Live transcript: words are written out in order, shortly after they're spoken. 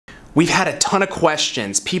We've had a ton of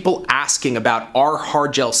questions, people asking about our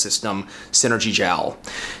hard gel system, Synergy Gel.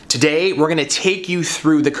 Today, we're gonna take you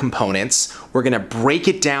through the components. We're gonna break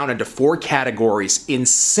it down into 4 categories and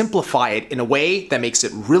simplify it in a way that makes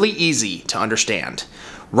it really easy to understand.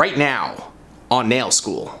 Right now, on Nail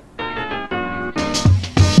School.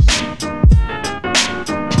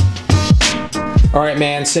 All right,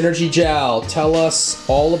 man, Synergy Gel, tell us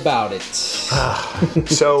all about it.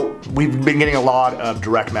 So we've been getting a lot of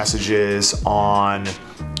direct messages on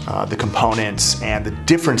the components and the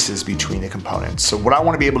differences between the components. So what I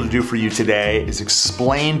want to be able to do for you today is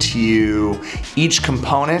explain to you each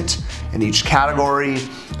component and each category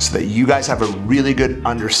so that you guys have a really good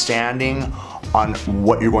understanding on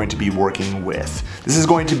what you're going to be working with. This is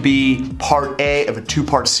going to be part A of a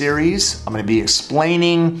 2-part series. I'm going to be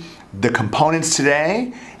explaining the components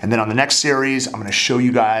today, and then on the next series, I'm gonna show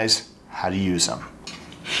you guys how to use them.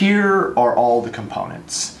 Here are all the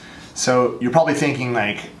components. So you're probably thinking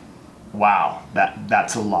like, wow,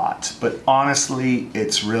 that's a lot. But honestly,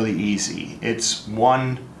 it's really easy. It's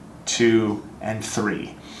 1, 2, and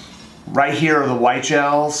 3. Right here are the white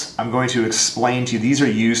gels. I'm going to explain to you, these are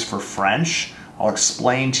used for French. I'll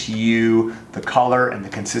explain to you the color and the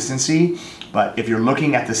consistency, but if you're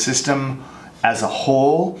looking at the system as a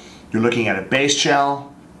whole, you're looking at a base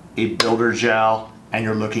gel, a builder gel, and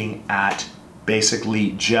you're looking at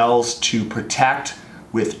basically gels to protect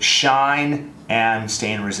with shine and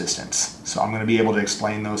stain resistance. So I'm going to be able to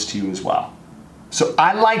explain those to you as well. So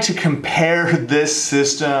I like to compare this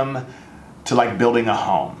system to like building a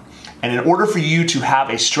home. And in order for you to have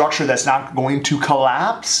a structure that's not going to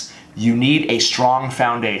collapse, you need a strong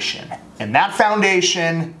foundation. And that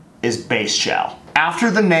foundation is base gel.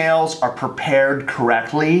 After the nails are prepared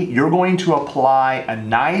correctly, you're going to apply a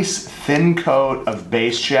nice thin coat of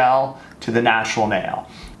base gel to the natural nail.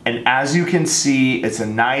 And as you can see, it's a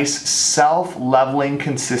nice self-leveling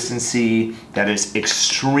consistency that is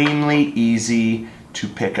extremely easy to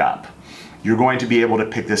pick up. You're going to be able to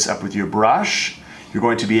pick this up with your brush. You're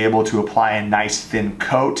going to be able to apply a nice thin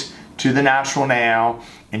coat to the natural nail,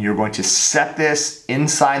 and you're going to set this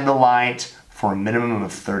inside the light for a minimum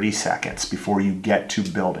of 30 seconds before you get to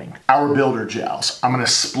building. Our builder gels, I'm gonna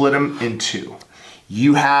split them in 2.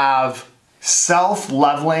 You have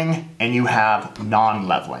self-leveling and you have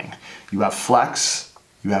non-leveling. You have flex,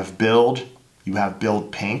 you have build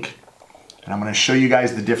pink, and I'm gonna show you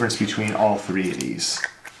guys the difference between all 3 of these.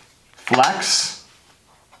 Flex,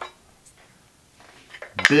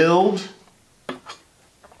 build,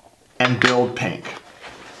 and build pink.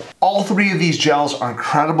 All 3 of these gels are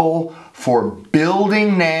incredible for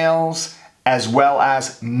building nails as well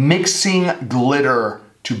as mixing glitter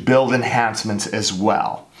to build enhancements as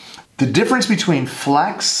well. The difference between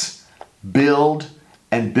Flex, Build,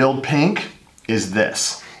 and Build Pink is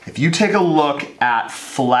this. If you take a look at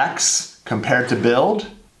Flex compared to Build,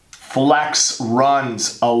 Flex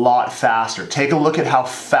runs a lot faster. Take a look at how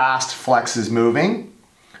fast Flex is moving,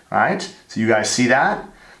 right? So you guys see that?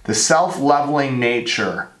 The self-leveling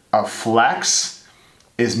nature of Flex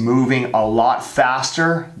is moving a lot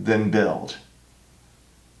faster than Build.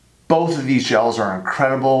 Both of these gels are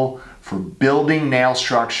incredible for building nail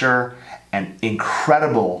structure and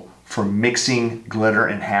incredible for mixing glitter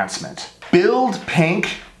enhancement. Build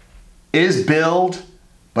Pink is Build,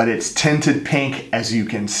 but it's tinted pink as you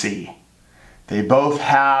can see. They both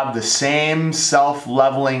have the same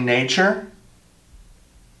self-leveling nature.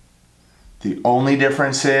 The only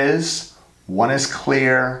difference is one is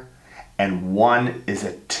clear and one is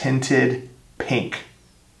a tinted pink.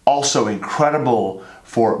 Also incredible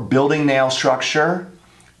for building nail structure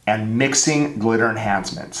and mixing glitter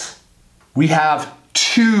enhancements. We have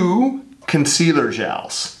 2 concealer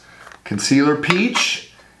gels, Concealer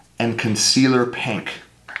Peach and Concealer Pink.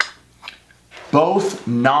 Both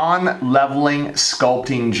non-leveling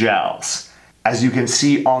sculpting gels. As you can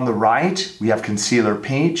see on the right, we have Concealer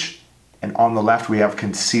Peach, and on the left we have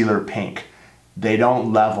Concealer Pink. They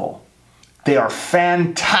don't level. They are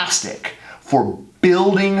fantastic for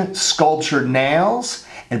building sculptured nails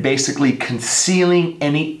and basically concealing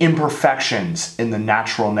any imperfections in the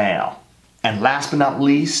natural nail. And last but not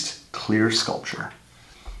least, Clear Sculpture.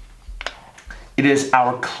 It is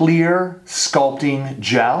our Clear Sculpting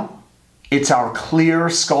Gel. It's our Clear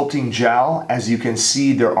Sculpting Gel. As you can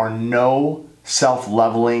see, there are no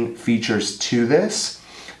self-leveling features to this.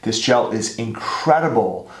 This gel is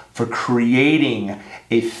incredible for creating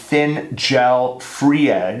a thin gel free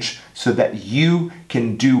edge so that you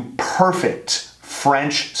can do perfect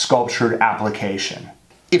French sculptured application.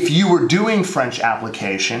 If you were doing French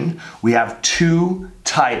application, we have 2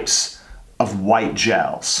 types of white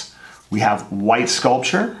gels. We have white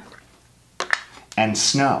sculpture and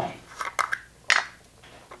snow.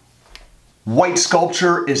 White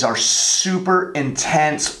sculpture is our super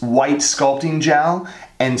intense white sculpting gel,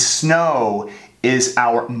 and snow is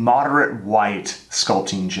our moderate white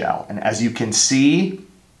sculpting gel. And as you can see,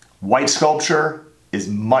 white sculpture is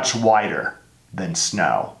much whiter than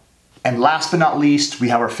snow. And last but not least, we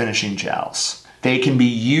have our finishing gels. They can be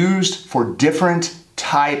used for different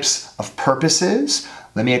types of purposes.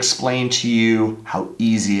 Let me explain to you how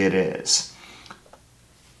easy it is.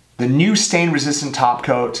 The new stain-resistant top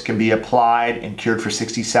coat can be applied and cured for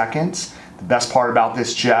 60 seconds. The best part about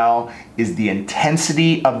this gel is the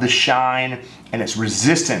intensity of the shine and its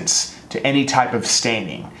resistance to any type of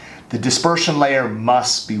staining. The dispersion layer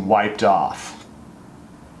must be wiped off.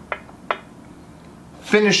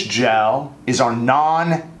 Finish gel is our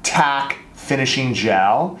non-tack finishing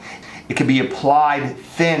gel. It can be applied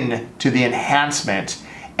thin to the enhancement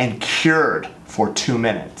and cured for 2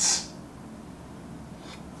 minutes.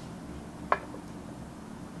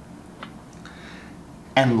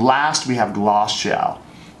 And last, we have gloss gel.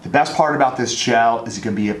 The best part about this gel is it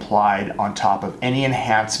can be applied on top of any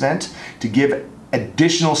enhancement to give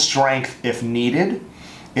additional strength if needed.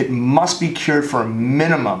 It must be cured for a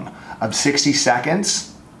minimum of 60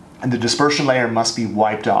 seconds, and the dispersion layer must be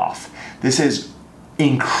wiped off. This is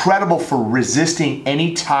incredible for resisting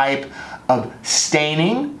any type of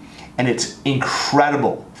staining, and it's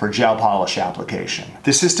incredible for gel polish application.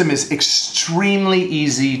 The system is extremely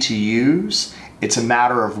easy to use. It's a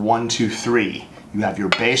matter of 1, 2, 3. You have your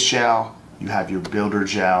base gel, you have your builder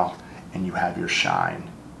gel, and you have your shine.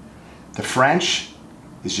 The French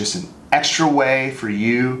is just an extra way for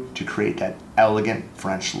you to create that elegant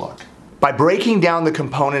French look. By breaking down the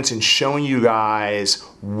components and showing you guys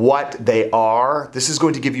what they are, this is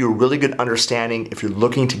going to give you a really good understanding if you're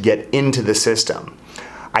looking to get into the system.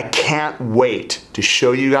 I can't wait to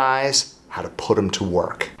show you guys how to put them to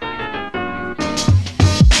work.